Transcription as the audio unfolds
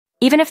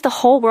Even if the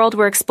whole world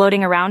were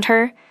exploding around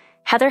her,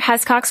 Heather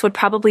Hiscox would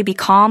probably be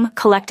calm,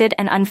 collected,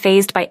 and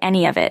unfazed by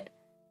any of it.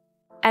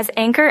 As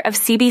anchor of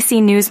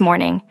CBC News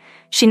Morning,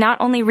 she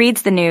not only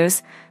reads the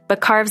news,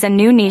 but carves a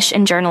new niche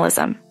in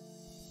journalism.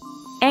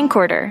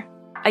 Anchorter,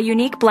 a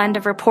unique blend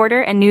of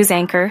reporter and news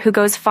anchor who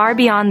goes far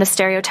beyond the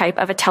stereotype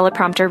of a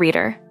teleprompter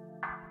reader.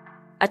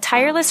 A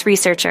tireless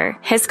researcher,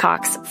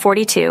 Hiscox,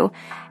 42,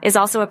 is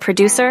also a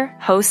producer,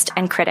 host,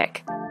 and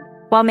critic.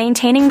 While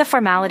maintaining the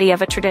formality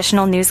of a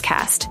traditional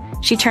newscast,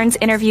 she turns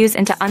interviews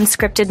into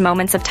unscripted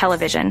moments of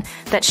television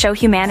that show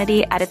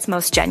humanity at its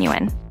most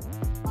genuine.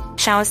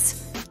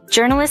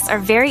 Journalists are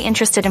very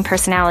interested in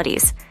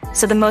personalities,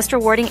 so the most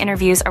rewarding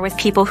interviews are with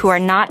people who are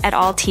not at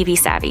all TV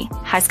savvy,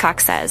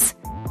 Hiscox says.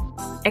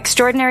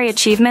 Extraordinary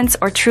achievements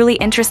or truly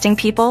interesting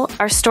people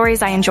are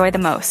stories I enjoy the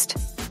most.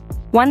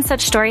 One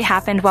such story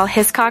happened while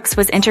Hiscox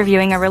was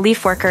interviewing a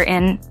relief worker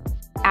in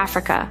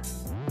Africa.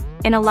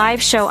 In a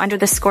live show under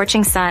the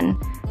scorching sun,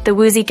 the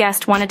woozy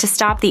guest wanted to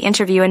stop the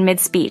interview in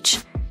mid-speech,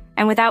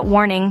 and without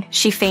warning,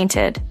 she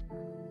fainted.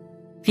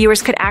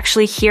 Viewers could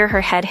actually hear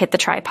her head hit the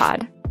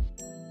tripod.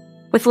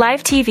 With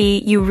live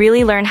TV, you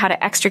really learn how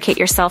to extricate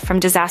yourself from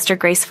disaster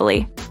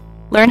gracefully.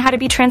 Learn how to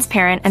be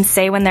transparent and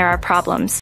say when there are problems.